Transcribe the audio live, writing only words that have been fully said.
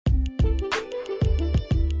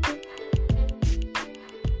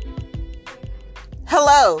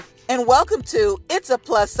Hello, and welcome to It's a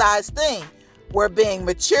Plus Size Thing, where being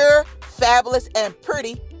mature, fabulous, and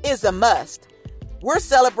pretty is a must. We're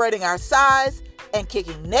celebrating our size and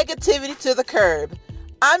kicking negativity to the curb.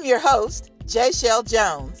 I'm your host, J. Shell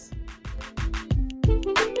Jones.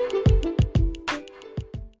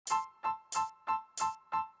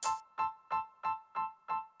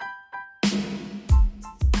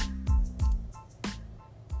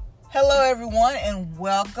 Hello, everyone, and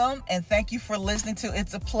welcome, and thank you for listening to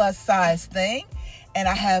It's a Plus Size Thing. And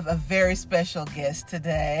I have a very special guest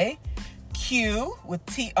today, Q with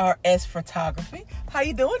TRS Photography. How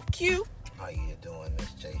you doing, Q? How you doing,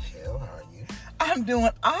 Miss J. Shell? How are you? I'm doing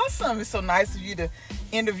awesome. It's so nice of you to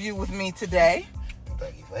interview with me today.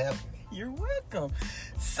 Thank you for having me. You're welcome.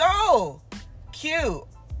 So, Q,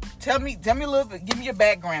 tell me a little bit. Give me your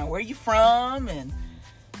background. Where you from? And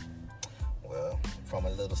well, from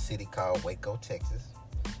a little city called Waco, Texas.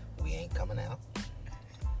 We ain't coming out,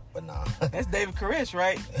 but nah. That's David Koresh,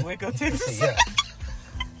 right? Waco, Texas. Yeah.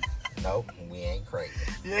 Nope, we ain't crazy.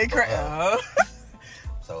 You ain't crazy.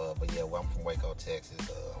 But yeah, well, I'm from Waco, Texas.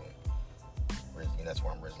 Originally, that's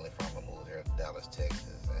where I'm originally from. I moved here to Dallas,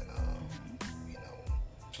 Texas, and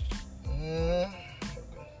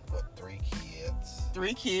what, 3 kids?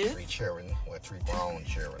 3 kids? 3 children. Well, 3 grown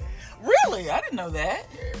children. Really? I didn't know that.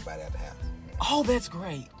 Yeah, everybody at the house. Oh, that's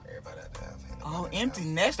great. Everybody at the house. Oh, empty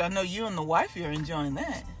nest. I know you and the wifey are enjoying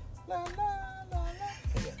that. La, la, la, la.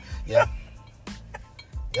 Yeah.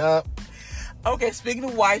 Yup. Okay, speaking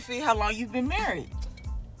of wifey, how long you been married?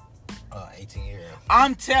 18 years.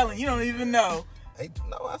 I'm telling you, don't even know.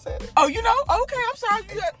 No, I said it. Oh, you know? Okay, I'm sorry.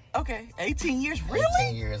 You got 18 years. Really?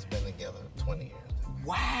 18 years been together. 20 years.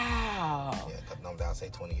 Wow. Yeah, because I'll say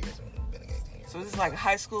 20 years and been together 18 years. So this is like a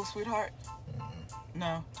high school sweetheart? Mm-hmm.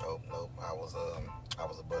 No. Nope. I was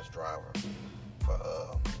a bus driver for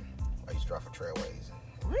I used to drive for Trailways.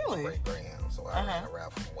 Really? Great Greyhound. So I ran a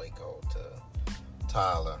route from Waco to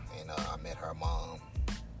Tyler, and I met her mom,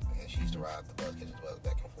 and she used to ride the bus, catch the bus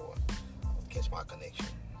back and forth, catch my connection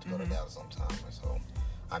to go to Dallas sometime. And so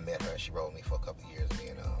I met her. She rode me for a couple of years,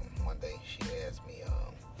 and then one day she asked me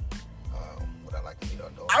would I like to meet her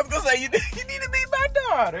daughter. I was gonna say you need to meet my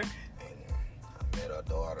daughter. And I met her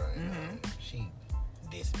daughter, and she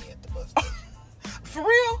dissed me at the bus station. For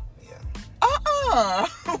real? Yeah.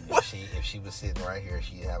 If she was sitting right here,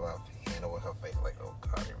 she'd have her hand over her face like, oh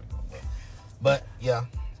God, here we go. But yeah.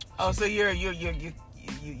 Oh, so your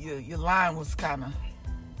line was kind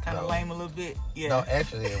of lame a little bit. Yeah. No,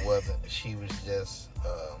 actually it wasn't. She was just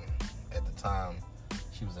at the time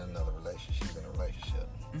she was in another relationship. She was in a relationship.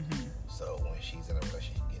 Mm-hmm. So when she's in a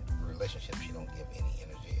relationship, she don't give any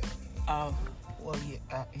energy. Oh, well,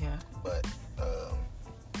 yeah. But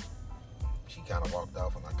she kind of walked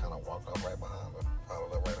off, and I kind of walked off right behind her,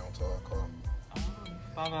 followed her right onto her car. Oh,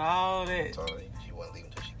 followed all that. Told her she wouldn't leave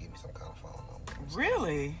until she gave me some kind of phone number.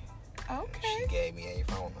 Really? Okay. She gave me a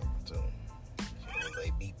phone number too. It was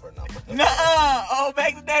a beeper number. Nuh-uh. Oh,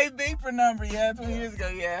 back in the day, beeper number. Yeah, 20 years ago.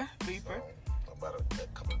 Yeah, beeper. So about a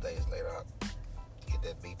couple of days later, I get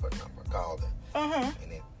that beeper number, called it,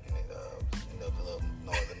 and it the little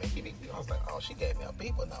noise that made beep. I was like, oh, she gave me a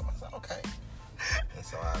beeper number. I said, okay. And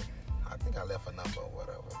so I think I left a number or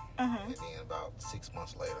whatever. And then about 6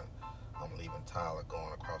 months later, I'm leaving Tyler,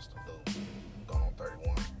 going across the loop, going on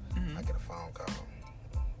 31. I get a phone call.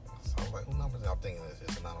 So I was like, who number is it? I'm thinking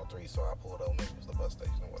it's a 903, so I pulled over. Maybe it was the bus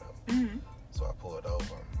station or whatever. So I pulled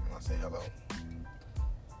over, and I said, hello.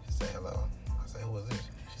 She said, hello. I said, who is this?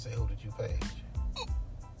 She said, who did you page?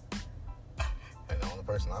 And the only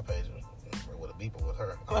person I paged with a beeper was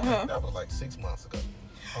her. That was like 6 months ago.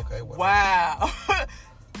 Okay, well. Wow.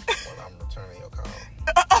 Well, I'm returning your call.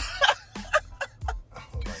 I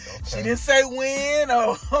was like, okay. She didn't say when,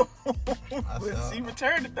 or said, she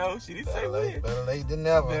returned it though. She didn't say when. Better late than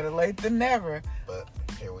never. Better late than never. But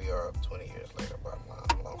here we are 20 years later, bottom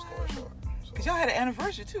line, long story short. Because y'all had an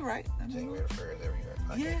anniversary too, right? January 1st every year.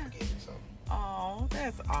 I can't forget it, so. Oh,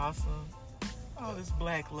 that's awesome. All this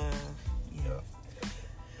black love. Yeah.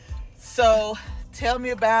 So, tell me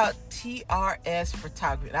about TRS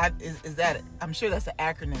Photography. Is that? I'm sure that's an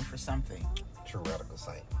acronym for something. True Radical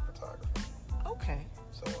Saint Photography. Okay.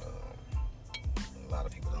 So, a lot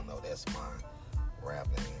of people don't know that's my rap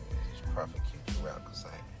name. It's Prophet Q, True Radical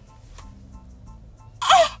Saint.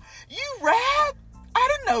 Oh, you rap? I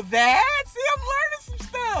didn't know that. See, I'm learning some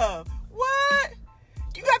stuff. What?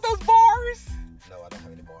 You got those bars? No, I don't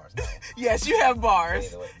have any bars. No. Yes, you have bars.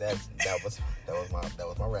 Anyway, that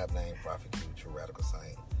was my rap name, Prophet Q, True Radical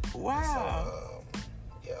Saint. Wow.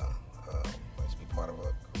 So, I used to be part of a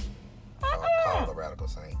group called the Radical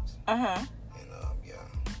Saints. And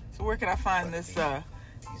Where can I find this? He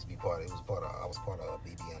used to be part of. I was part of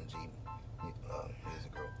BBMG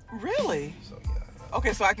music group. Really? So yeah.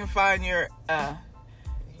 Okay, so I can find your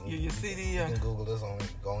CD. You can Google this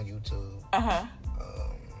go on YouTube.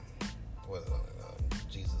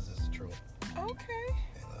 Jesus is the Truth. Okay.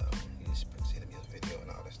 And you just see the music video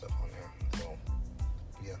and all that stuff on there. So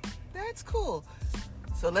yeah. That's cool.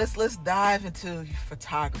 So let's dive into The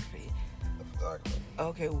photography. photography.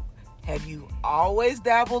 Okay. Have you always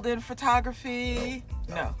dabbled in photography?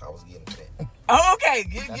 No. I was getting to that. Oh, okay.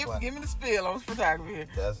 Give me the spiel on photography here.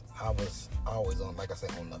 I was always on, like I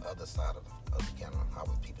said, on the other side of the camera. I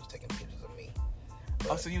was people taking pictures of me.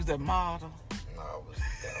 But, so you was that model? No, I was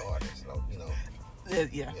that artist. You know.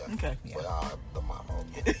 Yeah. Okay. Yeah. But the model.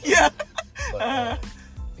 Yeah. But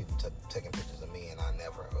people taking pictures of me, and I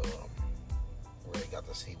never really got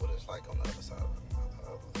to see what it's like on the other side of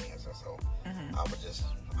the lens. And so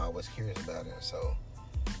I was curious about it. So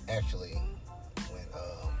actually, when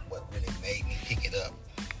what really made me pick it up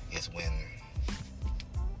is when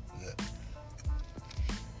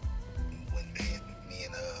me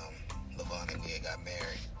and Levon and Nia got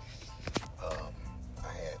married.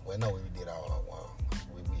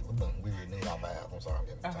 We renewed our vows. I'm sorry, I'm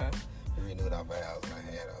getting tired. We renewed our vows, and I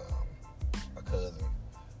had a cousin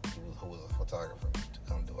who was a photographer to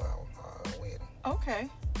come do our wedding. Okay.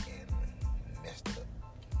 And messed it up.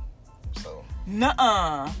 So.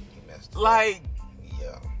 Nuh-uh. He messed it like. Up.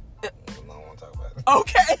 Yeah. I don't want to talk about it.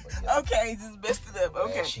 Okay. Yeah. Okay. Just messed it up.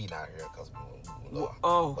 Okay. And she not here because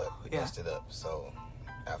but he messed it up. So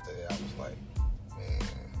after that, I was like, man,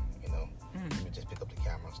 let me just pick up the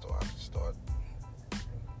camera and start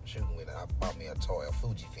shooting with it. I bought me a toy, a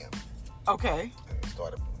Fujifilm. Okay. And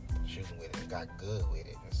started shooting with it and got good with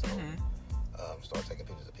it. And so started taking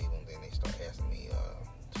pictures of people, and then they started asking me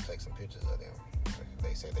to take some pictures of them.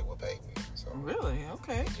 They said they would pay me. So really?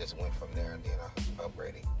 Okay. It just went from there, and then I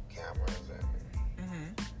upgraded cameras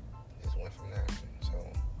and just went from there. So.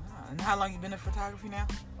 Wow. And how long you been in photography now?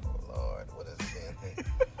 Oh Lord, what has it been?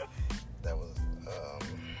 That was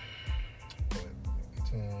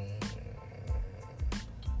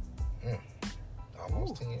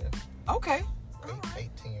almost 10 years. Okay.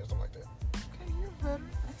 18 years, something like that. Okay, you're a veteran.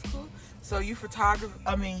 That's cool. So you photograph,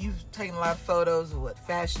 you've taken a lot of photos of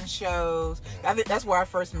fashion shows. I think that's where I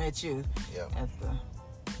first met you. Yeah. At the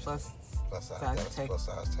plus size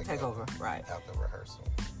takeover. Right. After rehearsal.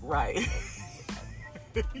 Right.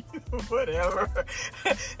 Whatever.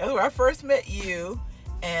 That's where I first met you.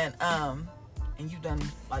 And you've done,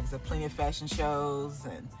 like I said, plenty of fashion shows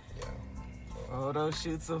and photo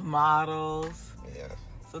shoots of models. Yeah.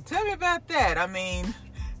 So tell me about that.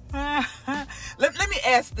 let me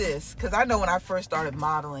ask this, because I know when I first started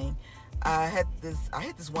modeling, I had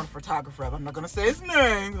this one photographer. I'm not gonna say his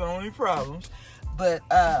name, 'cause I don't want any problems. But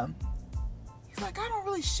he's like, I don't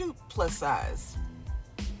really shoot plus size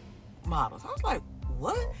models. I was like,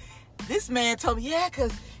 what? Oh. This man told me, yeah,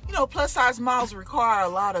 because plus size models require a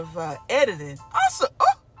lot of editing. I said,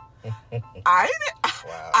 I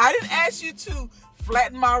didn't ask you to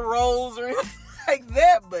flatten my rolls or anything like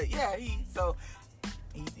that, but yeah,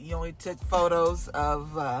 he only took photos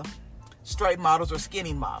of straight models or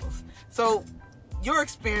skinny models. So your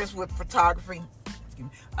experience with photography,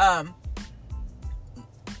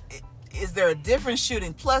 is there a difference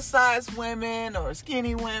shooting plus size women or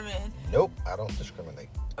skinny women? Nope, I don't discriminate.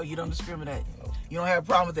 Oh, you don't discriminate? Nope. You don't have a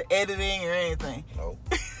problem with the editing or anything? Nope.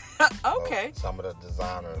 Okay. Nope. Some of the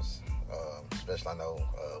designers, especially I know,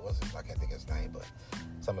 I can't think of his name, but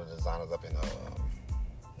some of the designers up in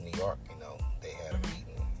New York, they had a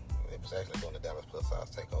meeting. It was actually during the Dallas Plus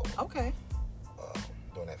Size Takeover. Okay.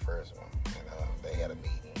 During that first one, and they had a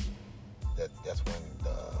meeting. That's when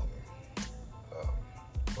the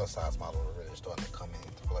plus size models were really starting to come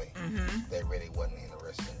into play. They really wasn't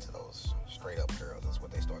interested into those straight up girls. That's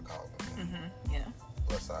what they start calling them. Yeah.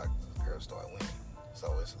 Plus size girls start winning.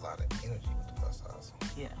 So it's a lot of energy with the plus size.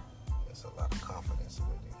 Yeah. It's a lot of confidence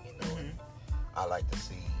with it, And I like to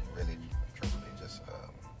see, really, truthfully, just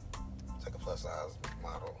take a plus size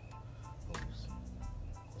model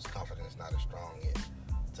whose confidence is not as strong yet,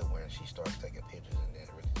 to when she starts taking pictures and then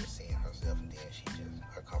really just seeing herself, and then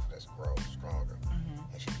her confidence grows stronger,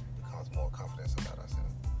 and she becomes more confident about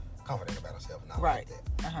herself, not right.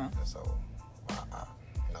 like that. And so,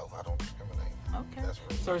 no, I don't discriminate. Okay. That's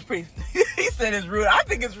rude. So it's pretty. He said it's rude. I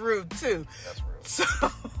think it's rude too. That's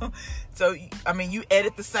rude. So you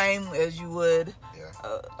edit the same as you would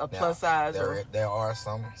a plus size. There are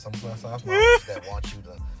some plus size models that want you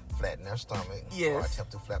to flatten their stomach, yes, or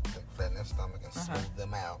attempt to flatten their stomach and smooth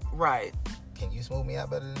them out. Right. Can you smooth me out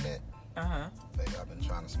better than that? Baby, I've been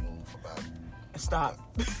trying to smooth for about... Stop.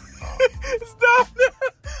 Stop.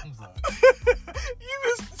 I'm sorry.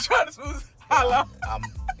 You been trying to smooth how long? I'm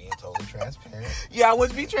being totally transparent. Yeah, I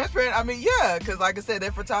want to be transparent. I mean, yeah, because like I said,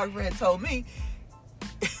 that photographer had told me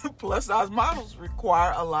plus size models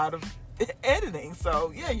require a lot of editing.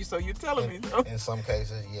 So yeah, you're telling me so. In some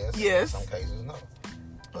cases, yes. Yes. In some cases, no.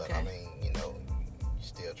 But Okay. I mean, you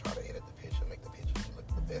still try to edit the picture, make the picture look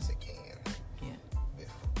the best it can. Yeah.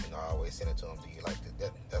 I always send it to them. Do you like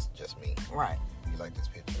this? That's just me. Right. Do you like this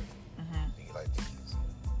picture? Mm-hmm. Do you like these?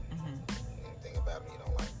 Mm-hmm. Anything about them you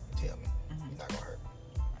don't like, tell me. Mm-hmm. You're not gonna hurt.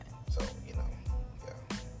 Right. So yeah.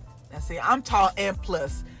 Now see, I'm tall and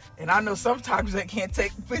plus, and I know some photographers that can't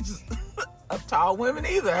take pictures of tall women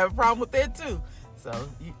either. I have a problem with that too. So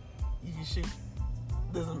you can shoot.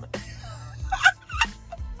 Doesn't matter.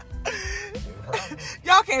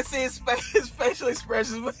 Y'all can't see his facial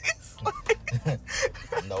expressions, but it's like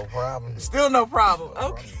no problem. Still no problem. No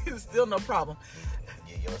Okay, problem. Still no problem.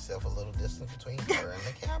 Give yourself a little distance between her and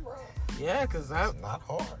the camera. Yeah, because it's not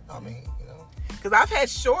hard. I mean, because I've had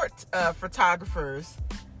short photographers.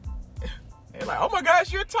 They're like, "Oh my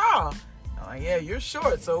gosh, you're tall." I'm like, "Yeah, you're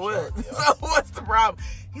short. So what? Yeah. So what's the problem?"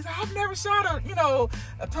 He's like, "I've never shot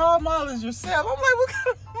a tall model as yourself." I'm like, "What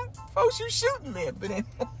kind of folks you shooting at?" But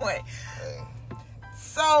anyway. Hey.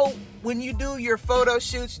 So when you do your photo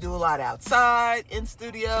shoots, you do a lot outside, in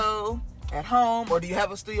studio, at home, or do you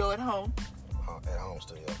have a studio at home? At home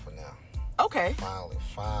studio for now. Okay.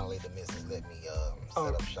 Finally, the missus let me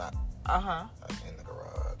set up shop. In the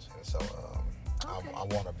garage, and so Okay. I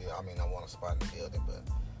want to be. I want a spot in the building, but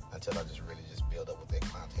until I just build up with that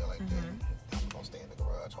clientele like that, I'm gonna stay in the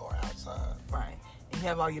garage or outside. Right. And you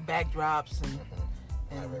have all your backdrops and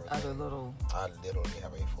other little. I literally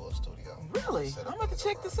have a full studio. Really? I'm about to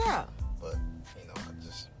check this out. But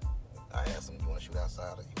I asked them, "You want to shoot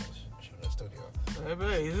outside or you want to shoot in the studio?"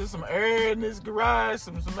 Baby, is there some air in this garage?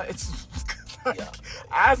 Yeah.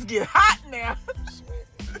 Eyes get hot now.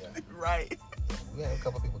 Sweating, yeah. Right. Yeah, we had a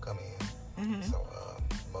couple people come in. So,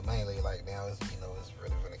 but mainly like now it's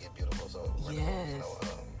really gonna get beautiful. So yes.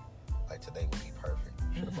 Like today would be perfect.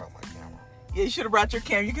 Should have brought my camera. Yeah, you should have brought your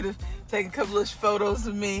camera. You could have taken a couple of photos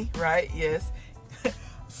of me, right? Yes.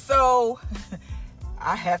 So,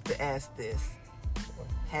 I have to ask this.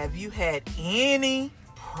 Have you had any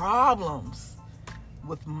problems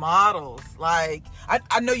with models? Like,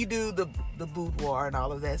 I know you do the boudoir and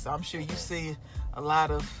all of that, so I'm sure you see a lot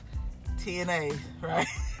of TNA, right?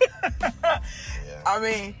 Yeah. I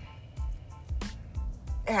mean,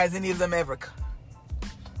 has any of them ever...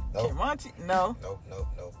 Nope. No? Nope.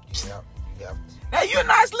 You have to. Now, you're a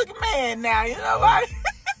nice looking man now, right?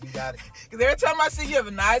 You got it. Because every time I see you have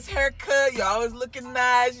a nice haircut, you're always looking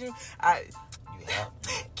nice. You have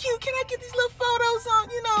cute, can I get these little photos on,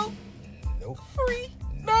 Nope. free?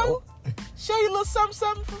 No? Nope. Show you a little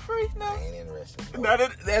something for free? No? I ain't interested. No,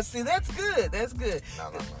 that's good. That's good.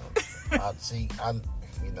 No.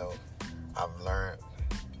 I've learned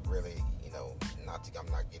really, I'm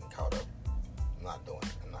not getting caught up. I'm not doing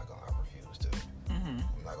it. I refuse to.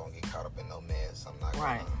 I'm not going to get caught up in no mess. I'm not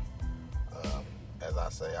going to, as I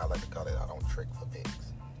say, I like to call it, I don't trick for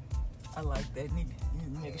pics. I like that. You need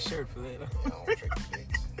to make a shirt for that. I don't trick for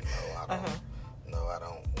pics. No, I don't. No, I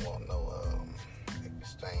don't want no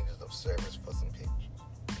exchanges of service for some pictures.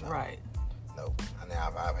 No. Right. No.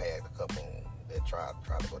 Now I've had a couple that tried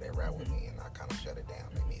to go that route with me, and I kind of shut it down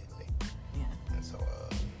immediately. Yeah. And so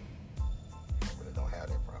I really don't have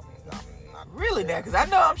that problem. I'm not really now, because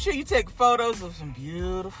I'm sure you take photos of some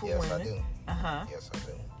beautiful women. Yes, I do. Yes, I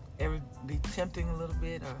do. Ever be tempting a little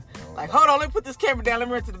bit, or No, hold on, let me put this camera down. Let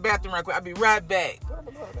me run to the bathroom right quick. I'll be right back.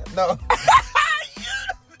 No.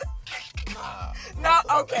 No.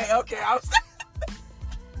 Okay.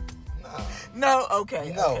 No.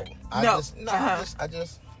 Okay. No. Okay. I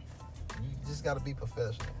just you just gotta be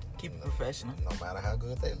professional. Keep it professional. No matter how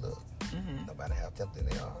good they look, no matter how tempting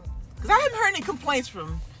they are. Because I haven't heard any complaints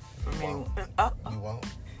from anyone. You won't.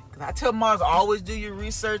 Because I tell moms, always do your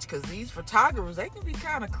research, because these photographers, they can be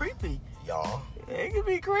kind of creepy. Y'all. They can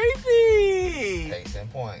be creepy. Case in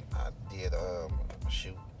point, I did a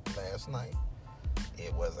shoot last night.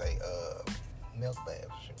 It was a milk bath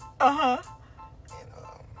shoot. And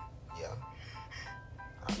yeah,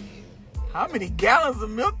 I did. How many gallons of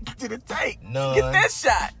milk did it take None. to get that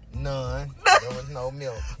shot? None. There was no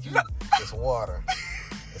milk. It's water.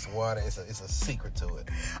 It's water. It's a secret to it.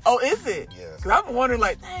 Oh, is it? Yes. Because I've been wondering,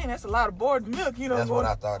 dang, that's a lot of board milk. That's what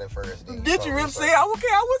I thought at first. Did you really say, okay,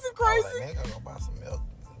 I wasn't crazy? I was like, man, I'm gonna buy some milk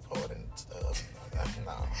and pour it in stuff.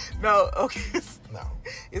 No. No, okay. No.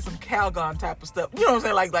 It's some Calgon type of stuff. You know what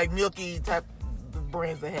I'm saying? Like milky type,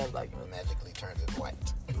 brands they have like magically turns it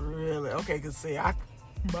white. Really? Okay, cause see,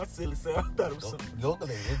 my silly self, I thought it was something. Google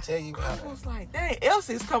it. It'll tell you. I was like, dang,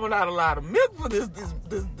 Elsie's coming out a lot of milk for this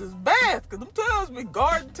bath, cause them tubs be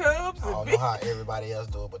garden tubs. I don't know how everybody else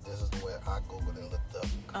do it, but this is the way I Googled and looked up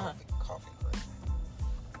coffee cream.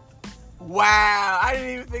 Wow, I didn't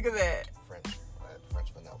even think of that.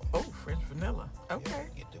 French vanilla. Oh, French vanilla. Okay. Yeah,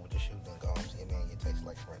 you do with the shooting gums, and man, it tastes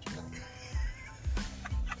like French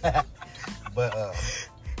vanilla. But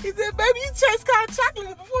he said, baby, you taste kind of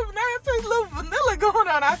chocolate before, but now you taste a little vanilla going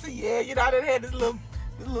on. I said, yeah, you know, I done had this little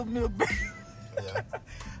milk baby. Yeah.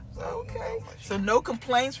 So, okay. So no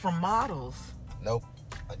complaints from models. Nope.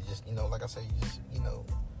 I just, like I said, you just,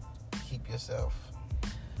 keep yourself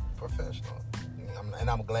professional. And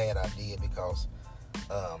I'm glad I did because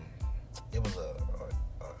it was a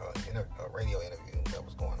radio interview that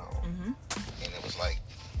was going on. Mm-hmm. And it was like,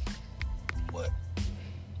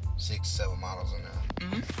 6-7 models in there.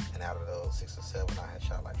 Mm-hmm. And out of those 6 or 7, I had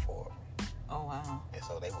shot like 4 of them. Oh, wow. And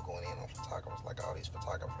so they were going in on photographers. Like, all these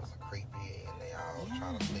photographers are creepy, and they all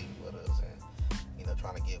trying to sleep with us and,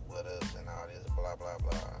 trying to get with us and all this blah, blah,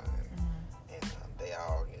 blah. And they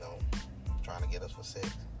all, trying to get us for sex.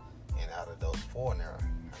 And out of those 4 in there,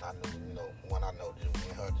 and I knew, one I know, me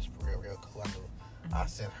and her just real cool. I knew I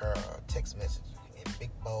sent her a text message in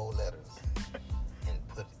big bold letters and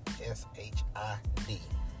put SHID,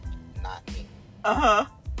 not me. Uh-huh.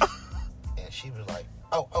 And she was like,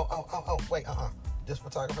 oh, wait, this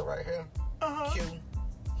photographer right here, Q,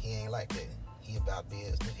 he ain't like that. He about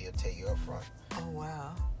business. He'll tell you up front. Oh,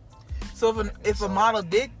 wow. So if a model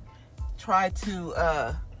did try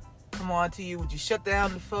to come on to you, would you shut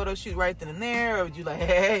down the photo shoot right then and there, or would you like,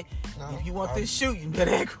 hey, if you want this shoot, you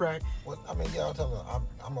better act right? Well, I mean, I'll tell her,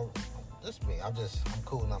 this is me. I'm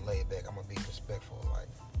cool and I'm laid back. I'm gonna be respectful. Like,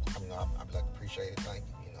 I'd like to appreciate it. Thank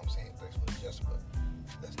you. You know what I'm saying? Thanks for the gesture, but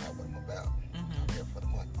that's not what I'm about. Mm-hmm. I'm here for the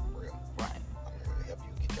money, for real. Right. I'm here to help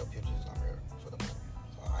you get your pictures. I'm here for the money.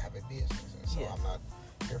 So I have a business, and so I'm not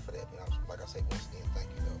here for that. Like I say, once again, thank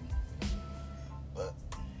you though. But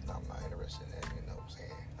I'm not interested in that. You know what I'm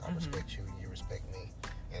saying? I respect you, you respect me,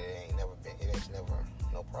 and it ain't never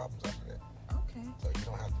no problems after that. Okay. So you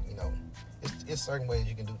don't have to, it's certain ways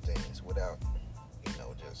you can do things without,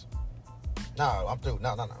 just, no, I'm through.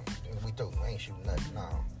 No, we through. I ain't shooting nothing. No,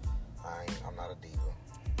 I'm not a diva.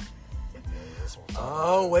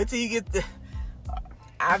 Oh, wait till you get the.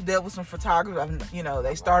 I've dealt with some photographers.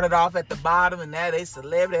 They started off at the bottom, and now they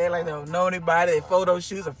celebrity. They like they don't know anybody. Their photo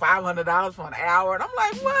shoots are $500 for an hour, and I'm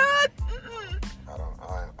like, what? Mm-mm.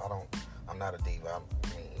 I'm not a diva.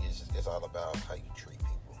 It's all about how you treat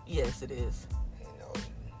people. Yes, it is.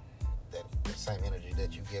 That the same energy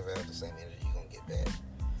that you give out, the same energy you're gonna get back.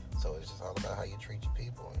 So it's just all about how you treat your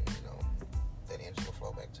people, and that energy will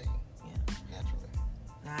flow back to you. Yeah, naturally.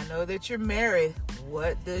 Now I know that you're married.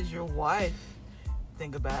 What does your wife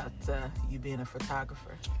think about you being a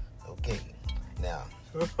photographer? Okay, now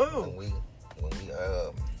when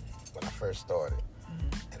I first started,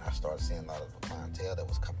 and I started seeing a lot of the clientele that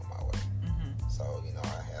was coming my way. So I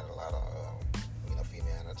had a lot of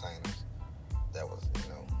female entertainers that was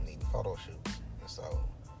needing photo shoots, and so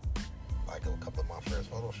like a couple of my first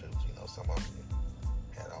photo shoots, some of them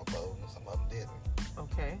had on clothes and some of them didn't.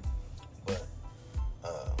 Okay. But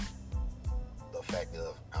the fact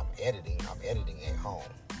of I'm editing at home,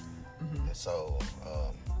 and so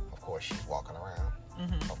of course she's walking around.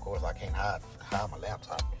 Of course I can't hide my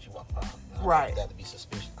laptop when she walks around. Right. That to be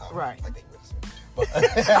suspicious. Right. Like they with me. But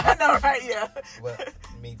I know, right? Yeah. But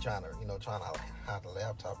me trying to hide the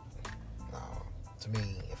laptop. No, to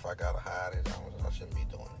me, if I gotta hide it, I shouldn't be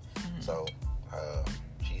doing it. So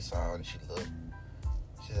she saw it and she looked.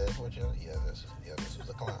 She said, "What you? Yeah, this was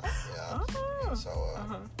a client." Yeah. And so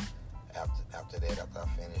after that, after I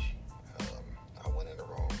finished, I went in the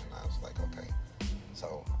room and I was like, okay.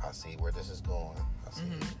 So I see where this is going. I see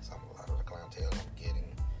a lot of the clientele I'm getting.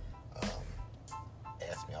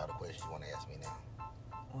 Ask me all the questions you want to ask me now.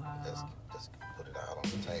 Wow. Just put it out on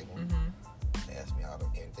the table. Ask me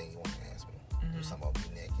anything you want to ask me. Do some of them be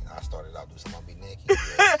naked. I started out do some of them be naked.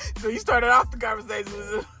 Yeah. So you started off the conversation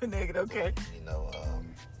with naked, okay?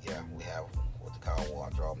 We have what they call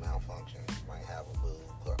wardrobe malfunction. You might have a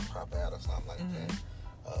boob pop out or something like that.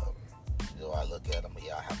 Do I look at them?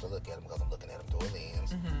 Yeah, I have to look at them because I'm looking at them through a lens.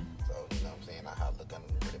 So, you know what I'm saying? I have to look at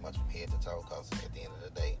them pretty much from head to toe because at the end of the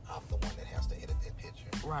day, I'm the one that has to edit that picture.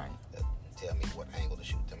 Right. Tell me what angle to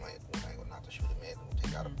shoot them at, what angle not to shoot them at. We'll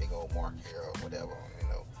take out a big old mark here or whatever,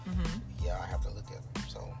 Yeah, I have to look at them.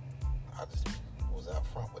 So, I just was out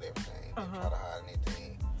front with everything. Didn't try to hide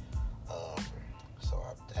anything. So,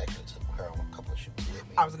 I actually took her on a couple of shoots with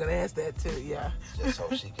me. I was gonna ask that too. Yeah. Just so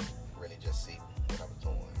she could really just see what I was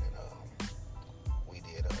doing. And we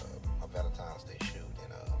did a Valentine's Day shoot,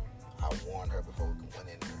 and I warned her before we went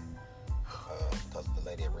in there because the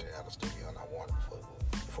lady had rented out the studio, and I warned her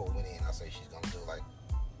before we went in. I say she's gonna do like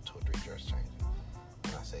 2 or 3 dress changes,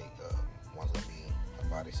 and I say one's gonna be a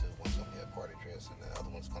bodysuit, one's gonna be a party dress, and the other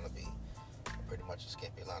one's gonna be pretty much a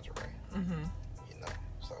skimpy lingerie. Mm-hmm. You know,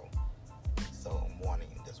 so I'm warning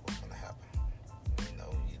you, that's what's gonna happen. You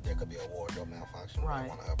know, there could be a wardrobe malfunction. Right.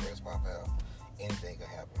 One of her breasts pop out. Anything can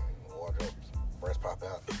happen. Wardrobe, breast pop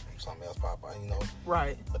out, something else pop out. You know.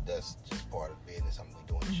 Right. But that's just part of the business. Something we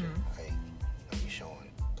doing the shoot. Hey, you know, you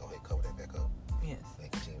showing. Go ahead, cover that back up. Yes.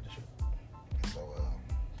 And continue the shoot. And so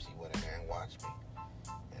she went in there and watched me.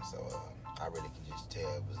 And so I really can just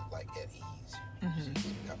tell it was like at ease.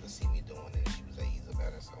 She got to see me doing it, and she was at ease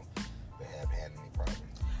about it. So we haven't had any problems.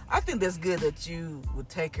 I think that's good that you would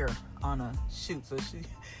take her on a shoot so she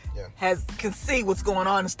Yeah. can see what's going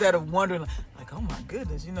on instead of wondering like, oh my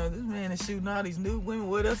goodness, you know, this man is shooting all these new women.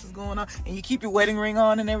 What else is going on? And you keep your wedding ring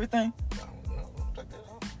on and everything? No, take that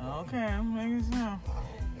off. Okay, I'm making sure.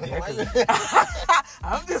 Yeah,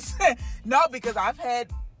 I'm just saying. No, because I've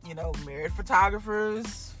had, you know, married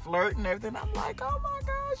photographers flirt and everything. I'm like, oh my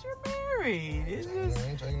gosh, you're married. It's just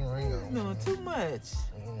ain't taking the ring off. doing too much.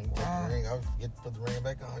 Put the ring. I forget to put the ring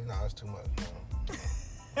back on. No, it's too much.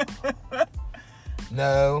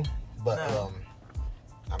 No, but No.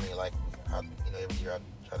 I mean, like, every year I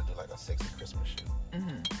try to do like a sexy Christmas shoot,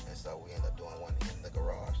 and so we end up doing one in the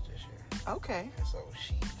garage this year. Okay. And so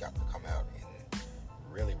she got to come out and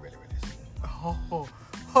really, really, really see me.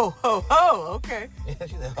 Okay.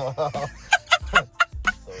 She said, oh.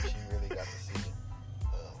 So she really got to see,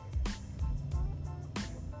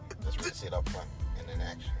 just really see it up front and in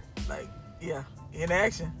action. Like, yeah, in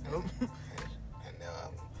action.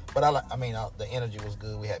 But the energy was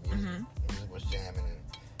good. We had music. Music was jamming,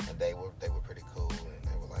 and they were pretty cool. And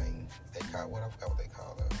they were like, I forgot what they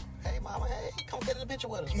called her. Hey, mama, hey, come get in the picture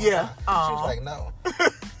with us. Yeah. She was like, no.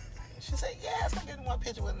 She said, yes, come get in one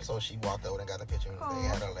picture with us. So she walked over and got the picture, and they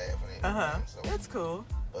had her laughing. So, That's cool.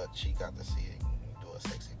 But she got to see it do a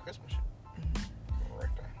sexy Christmas shoot.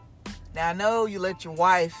 Right there. Now, I know you let your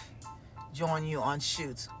wife join you on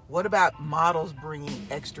shoots. What about models bringing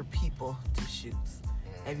extra people to shoots?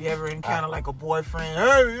 Have you ever encountered like a boyfriend?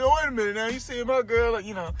 Hey, wait a minute now, you see my girl,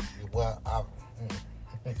 you know? Well,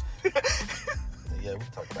 yeah, we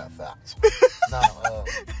talk about facts.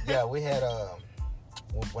 No, we had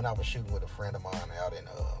when I was shooting with a friend of mine out in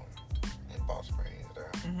Ball Springs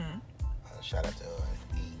there. Shout out to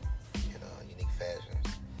E at Unique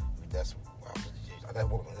Fashions. That's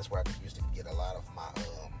where I used to get a lot of my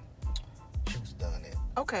shoots done at.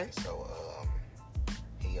 Okay. So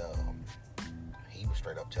he was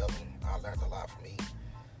straight up telling me, I learned a lot from E.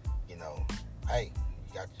 You know, hey,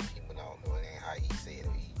 you got to, it ain't how he said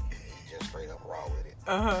it. He just straight up raw with it.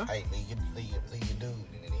 Hey, leave your dude,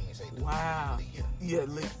 and then he say, wow. Leave your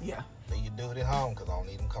dude at home, because I don't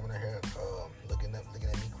need him coming in here looking at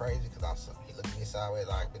me crazy, because he looking at me sideways,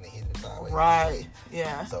 I've been hitting him sideways. Right.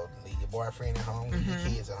 Yeah. So leave your boyfriend at home, leave your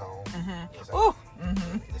kids at home.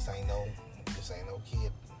 This ain't no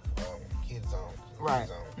kid zone. Right.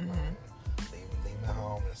 Leave them at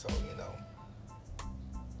home, and so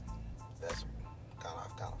that's kind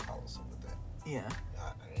of follow suit with that. Yeah.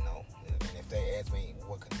 And if they ask me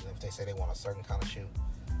if they say they want a certain kind of shoot,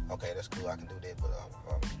 okay, that's cool, I can do that. But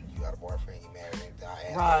you got a boyfriend, you married, and I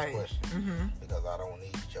ask those questions because I don't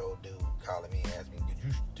need Joe dude calling me and asking me,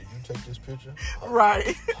 did you take this picture?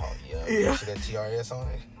 Right. Oh yeah. You see that TRS on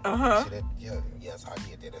it? See that? Yeah. Yes, I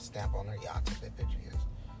did. Did a stamp on there? Yeah, I took that picture. Yes.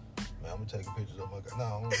 Man, I'm taking pictures of my guy. No, I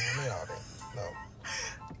don't need all that. No.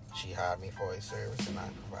 She hired me for a service, and I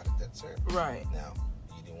provided that service. Right. Now,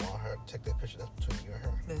 you didn't want her to take that picture. That's between you and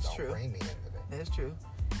her. That's true. Don't bring me into that. That's true.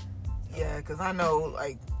 Yeah, because I know,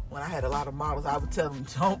 like, when I had a lot of models, I would tell them,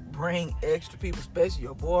 don't bring extra people, especially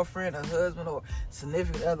your boyfriend or husband or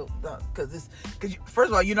significant other, because first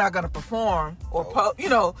of all, you're not going to perform or,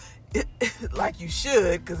 like you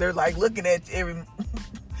should, because they're, like, looking at every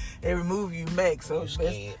move you make. So you're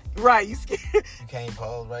scared. Right, you scared. You can't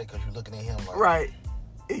pose, right, because you're looking at him like. Right.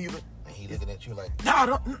 And he looking at you like. No,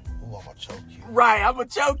 don't. Ooh, I'm going to choke you. Right, I'm going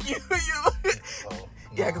to choke you. So,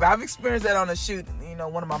 yeah, because I've experienced that on a shoot.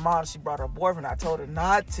 One of my models, she brought her boyfriend. I told her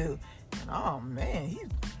not to. And oh man,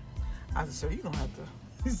 I said, sir, you're gonna have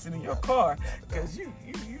to sit in your car because you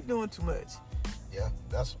doing too much. Yeah,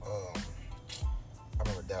 that's I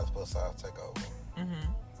remember Dallas Plus Size Takeover.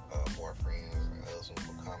 Boyfriends and husbands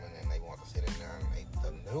were coming and they want to sit in there and they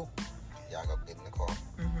said, nope, y'all go get in the car.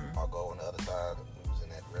 I'll go on the other side. We was in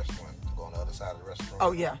restaurant, go on the other side of the restaurant.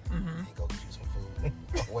 Oh, yeah. And go get you some food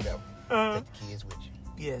or whatever. Take the kids with you.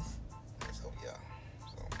 Yes. And so, yeah.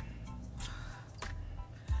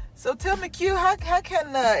 So tell me, Q, how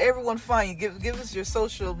can everyone find you? Give us your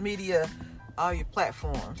social media, all your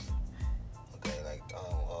platforms. Okay, like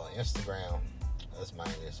on Instagram, that's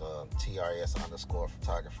mine is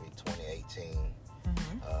TRS_photography 2018.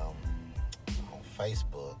 On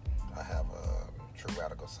Facebook, I have a True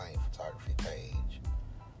Radical Saint photography page.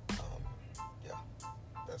 Yeah,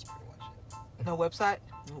 that's pretty much it. No website?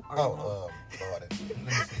 Lord, let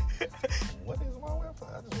me see. What is my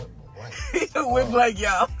website? I just went blank. You went blank,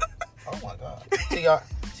 y'all. Oh my God.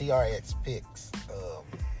 TRX Pics.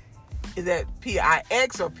 Is that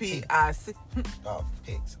PIX or PIC?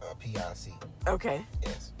 Pics. PIC. Okay.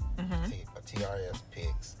 Yes. TRS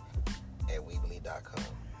Pics at Weebly.com.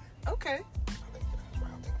 Okay. I think that's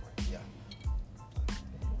right. Yeah.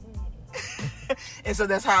 And so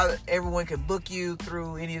that's how everyone can book you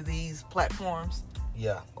through any of these platforms?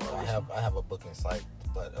 Yeah. I have a booking site,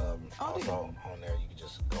 but also on there you can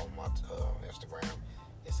just go on my Instagram.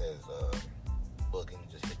 It says booking.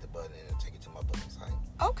 Just hit the button and it'll take you to my booking site.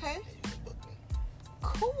 Okay. And you can book me.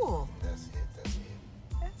 Cool. That's it.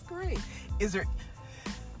 That's great.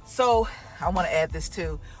 So I want to add this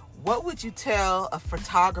too. What would you tell a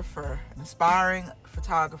photographer, an aspiring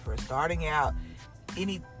photographer starting out?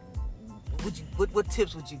 What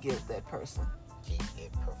tips would you give that person? Keep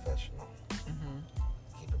it professional.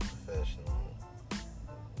 Keep it professional.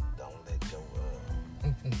 Don't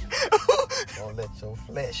let your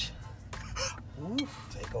flesh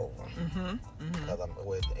take over.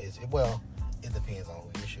 Because it depends on who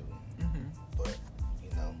you're shooting. But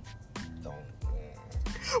don't.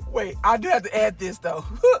 Wait, I do have to add this though.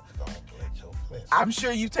 Don't let your flesh. I'm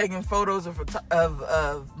sure you've taken photos of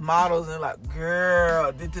models and like,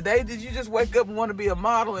 girl, did you just wake up and want to be a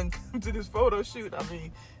model and come to this photo shoot? I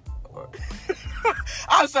mean,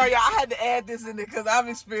 I'm sorry, I had to add this in there because I've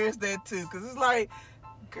experienced that too. Because it's like,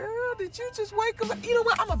 girl, did you just wake up? You know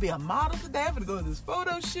what? I'm gonna be a model today. I'm gonna go to this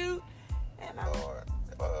photo shoot. And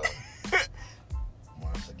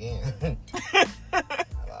once again,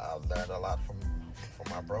 I learned a lot from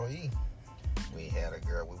my bro E. We had a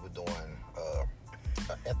girl. We were doing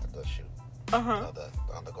an ethical shoot. The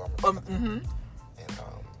undergarments. And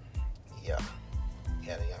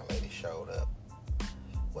had a young lady showed up.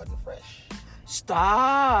 Wasn't fresh.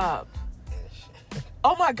 Stop.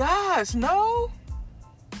 Oh my gosh, no.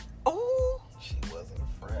 Oh. She wasn't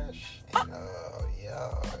fresh. And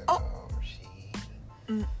she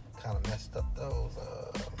kind of messed up those.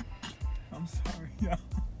 I'm sorry, yeah.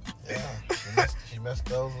 Yeah, she messed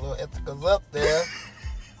those little ethicals up there.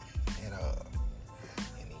 And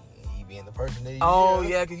he being the person that he is.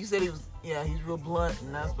 Yeah, because you said he's real blunt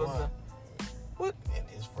and not supposed to. What? And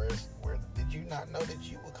his first word, did you not know that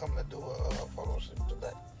you were coming to do a photo shoot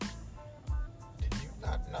today? Did you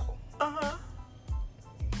not know? I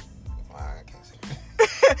can't say.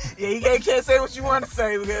 Yeah, you can't say what you want to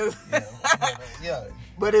say because. Yeah.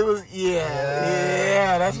 But it was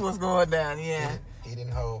that's what's going down. Yeah. He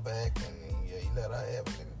didn't hold back, and he let her have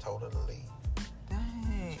it and told her to leave.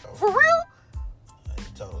 Dang. For real? He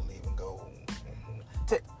told her to leave and go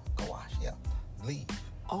wash. Yeah, leave.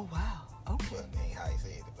 Oh wow. Okay. But ain't how he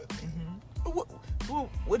said it, but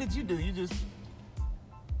What did you do? You just.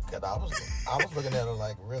 Cause I was looking at her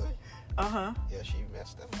like, really? Yeah, she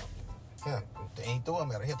messed them up. Yeah, they ain't throw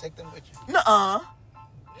them at her. Here, take them with you. Nuh-uh.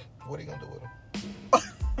 What are you gonna do with them?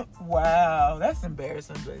 Wow, that's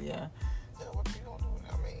embarrassing, but yeah. Yeah, what you gonna do with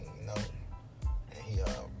them? I mean, And he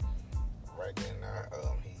right then there,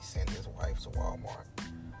 he sent his wife to Walmart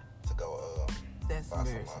to go that's buy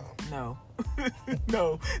embarrassing. some. No. He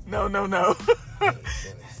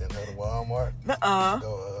sent her to Walmart. Nuh-uh. To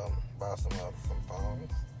go buy some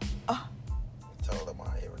phones. Told her I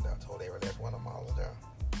told every last one of them all of there.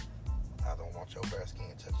 I don't want your bare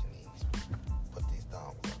skin touching these. Put these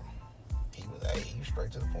dongs on. He was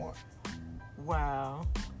straight to the point. Wow.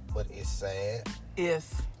 But it's sad.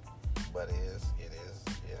 Yes. But it is,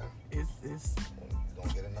 yeah. It's. When you're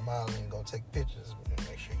gonna get in the modeling, gonna take pictures.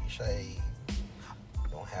 Make sure you shave.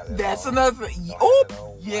 Don't have that. That's all, another.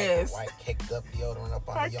 Oh yes. White caked up deodorant up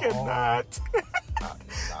under your arm. I cannot.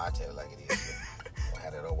 I tell it like it is. Don't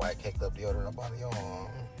have that old white caked up deodorant up under your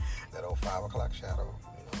arm. That old 5 o'clock shadow.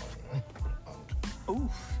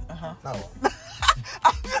 Oof. No.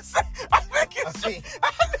 I'm just saying. I know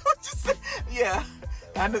what you said. Yeah.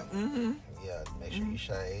 Yeah, make sure you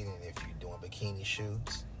shave, and if you're doing bikini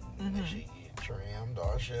shoots, make sure you trimmed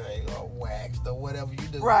or shaved or waxed or whatever you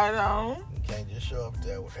do. Right on. You can't just show up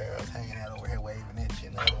there with hair hanging out over here waving at you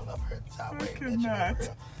and other one up here at the top waving at you over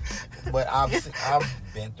here. But I've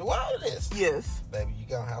been through all of this. Yes. Baby, you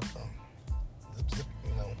gonna have to,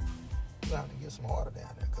 you know, you have to get some water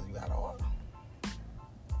down there because you out of order.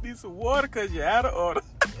 Need some water because you're out of order.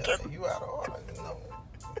 Yeah, you out of order. You know,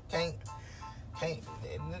 can't.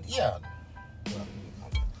 Yeah.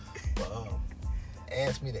 But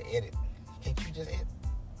ask me to edit. Can't you just edit?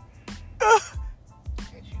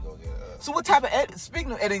 Can't you go get So what type of edit?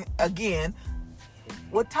 Speaking of editing again,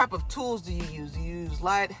 what type of tools do you use? Do you use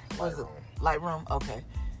Lightroom? Lightroom. Okay.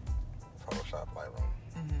 Photoshop, Lightroom.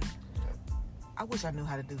 Mm-hmm. Yeah. I wish I knew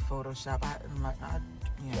how to do Photoshop.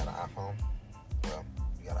 You got an iPhone? Well,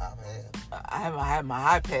 you got an iPad? I have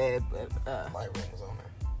my iPad, but Lightroom was on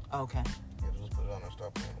there. Okay. Yeah, just put it on there,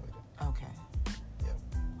 start playing with it. Okay. Yeah.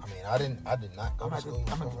 I mean, I did not go to school.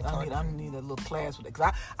 I need a little class with it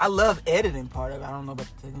because I love editing part of it. I don't know about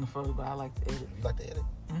taking the photos, but I like to edit. You like to edit?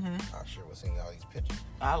 Mm-hmm. I sure was seeing all these pictures.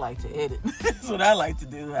 I like to edit. That's what I like to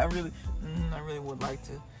do. I really would like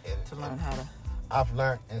to Edit, to learn how to. I've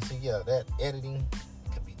learned, and see, yeah, that editing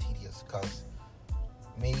could be tedious because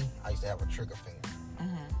me, I used to have a trigger finger.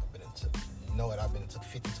 Mm-hmm. I've been into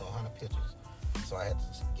 50 to 100 pictures. So I had to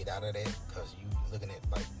just get out of that because you looking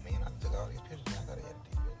at like, man, I took all these pictures and I got to edit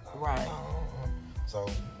these pictures. Right. So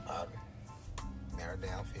I narrowed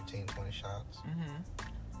down 15, 20 shots. Mm-hmm.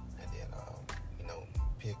 And then,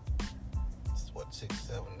 pick, 6,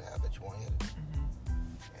 7 now that you want to edit.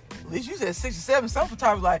 Mm-hmm. At least you said 6 or 7. Some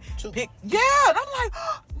photographers like, 2. pick, yeah. And I'm like,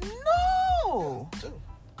 no. 2.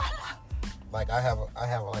 Like I have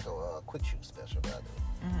like a quick shoot special that I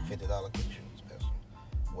do. Mm-hmm. $50 quick shoot special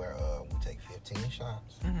where we take 15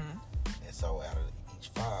 shots. Mm-hmm. And so out of each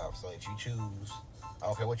 5, so if you choose, I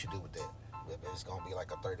don't care what you do with that, but it's gonna be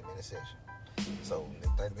like a 30-minute session. So in the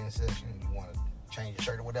 30-minute session, you want to change your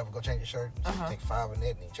shirt or whatever, go change your shirt. So you take 5 of that,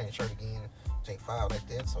 and then you change your shirt again. Take 5 like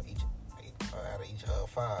that. So out of each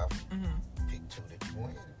 5, pick 2 that you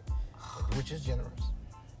want, which is generous,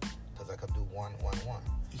 because I could do 1, 1, 1.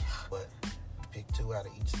 Yeah. But pick 2 out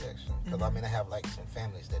of each section, because I have like some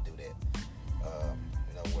families that do that.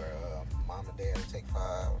 Where mom and dad will take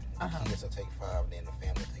 5, the kids will take 5, and then the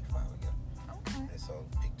family will take 5 again. Okay. And so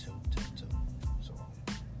pick 2. So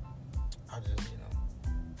I just, I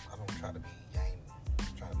don't try to be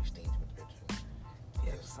stingy with the pictures.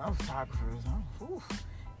 Yeah, some photographers,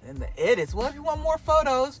 and the edits. Well, if you want more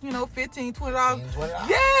photos, $15, $20. $20.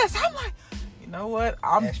 Yes, I'm like, you know what?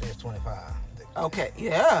 Actually, it's $25. Okay,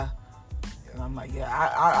 yeah. And I'm like,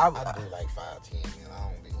 I do like 5, 10. I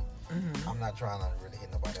don't be. I'm not trying to really hit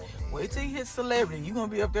nobody over the head. Wait till you hit celebrity. You're gonna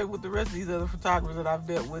be up there with the rest of these other photographers that I've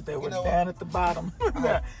dealt with that were down what? At the bottom.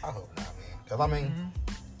 I hope not, man.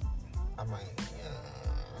 Because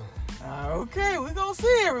okay, we're gonna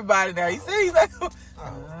see everybody now. You see, he's like, I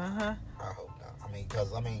hope not. Because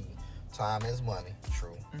time is money.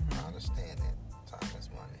 True. I understand that. Time is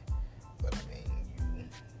money. But you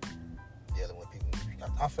dealing with people.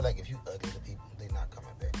 I feel like if you ugly to people, they're not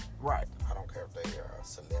coming back. Right. I don't care if they are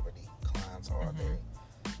celebrity clients or they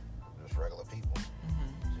just regular people.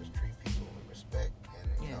 Just treat people with respect and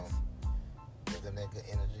give them that good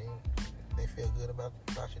energy. They feel good about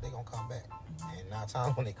you. They're gonna come back. And 9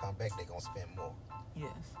 times when they come back, they're gonna spend more.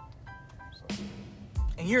 Yes. So.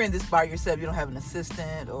 And you're in this by yourself. You don't have an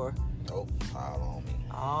assistant or. Nope, all on me.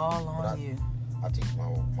 All on you. I teach my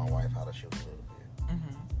wife how to shoot a little bit. And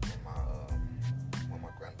my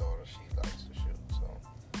granddaughter, she likes to shoot. So.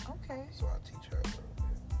 Okay. So I teach her a little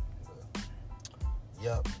bit.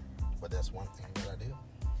 Yep. But that's one thing that I do.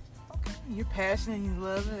 Okay. You're passionate and you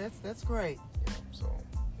love it. That's great. Yep. So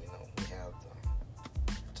we have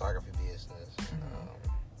the photography business and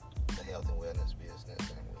the health and wellness business,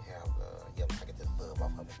 and we have I get this love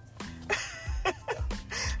off of it.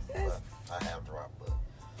 But I have dropped, but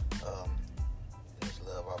this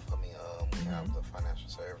love off of me. We have the financial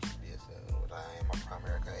services business, which I am a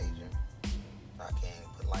primary agent. I can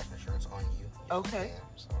put life insurance on you. Okay.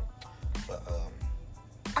 So, but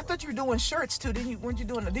I thought you were doing shirts too. Didn't you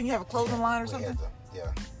have a clothing line or something?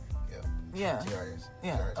 Yeah. TRS.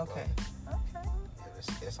 Yeah. TRS okay. Yeah,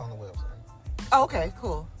 it's on the website. Oh, okay,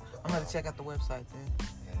 cool. I'm gonna check out the website then.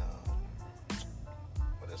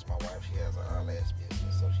 And it's my wife. She has an eyelash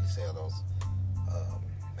business, so she sells those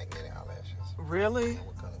magnetic eyelashes. Really? And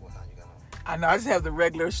what color you got on? I know. I just have the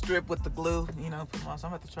regular strip with the glue. Put them on. So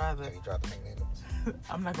I'm about to try that. Have you tried the magnetics?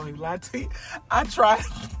 I'm not gonna even lie to you. I tried.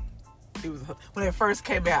 It was when it first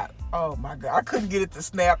came out. Oh my god, I couldn't get it to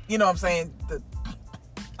snap. You know what I'm saying?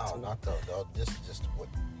 Not just what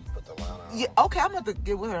you put the line on. Yeah. Okay, I'm gonna have to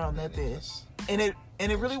get with her on that then. And it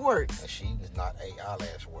really works. And she is not a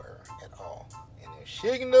eyelash wearer at all. And if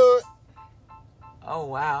she can do it. Oh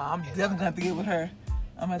wow! I'm definitely gonna have to get with her.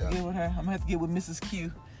 I'm gonna have to get with her. I'm gonna have to get with Mrs.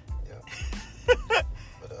 Q. Yeah.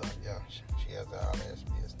 But yeah, she has the eyelash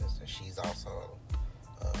business, and she's also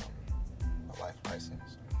a life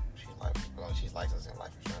license. She's licensed in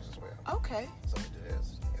life insurance as well. Okay. So we do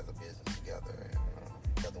this as a business together and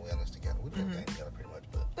health and wellness together. We do everything together pretty much.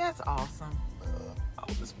 But that's awesome.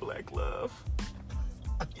 Oh, this black love.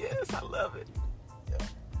 Yes, I love it. Yeah.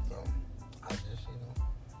 So I just,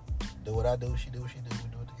 do what I do. She do what she do. We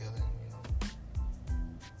do it together.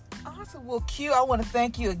 And, Awesome. Well, Q, I want to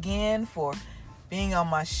thank you again for being on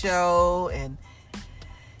my show and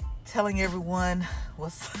telling everyone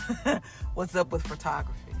what's up with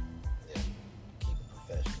photography. Yeah. Keep it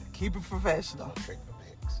professional. Keep it professional. Don't trick for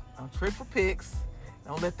pics. Don't trick for pics.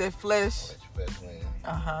 Don't let that flesh. Don't let your flesh win.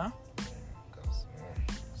 Because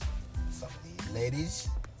some of these ladies,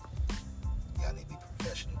 y'all need to be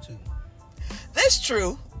professional too. That's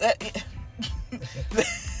true.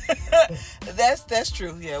 That's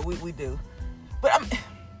true. Yeah, we do. But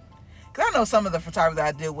cause I know some of the photographers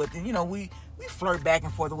that I deal with, and we flirt back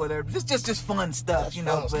and forth or whatever. Just fun stuff, Fun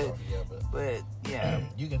but stuff, but yeah.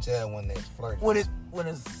 You can tell when it's flirting. When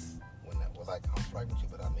that was like, I'm flirting with you,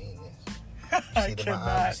 but I mean this.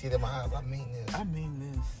 I See that my eyes, I mean this. I mean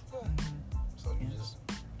this. Yeah. So you just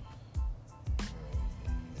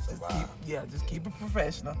it's a vibe. Keep it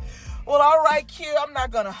professional. Well, all right, Q, I'm not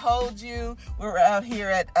going to hold you. We're out here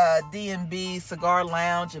at D&B Cigar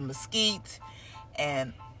Lounge in Mesquite.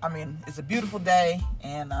 And, it's a beautiful day.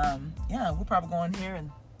 And, we'll probably go in here and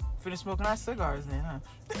finish smoking our cigars then, huh?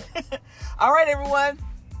 All right, everyone.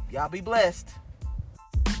 Y'all be blessed.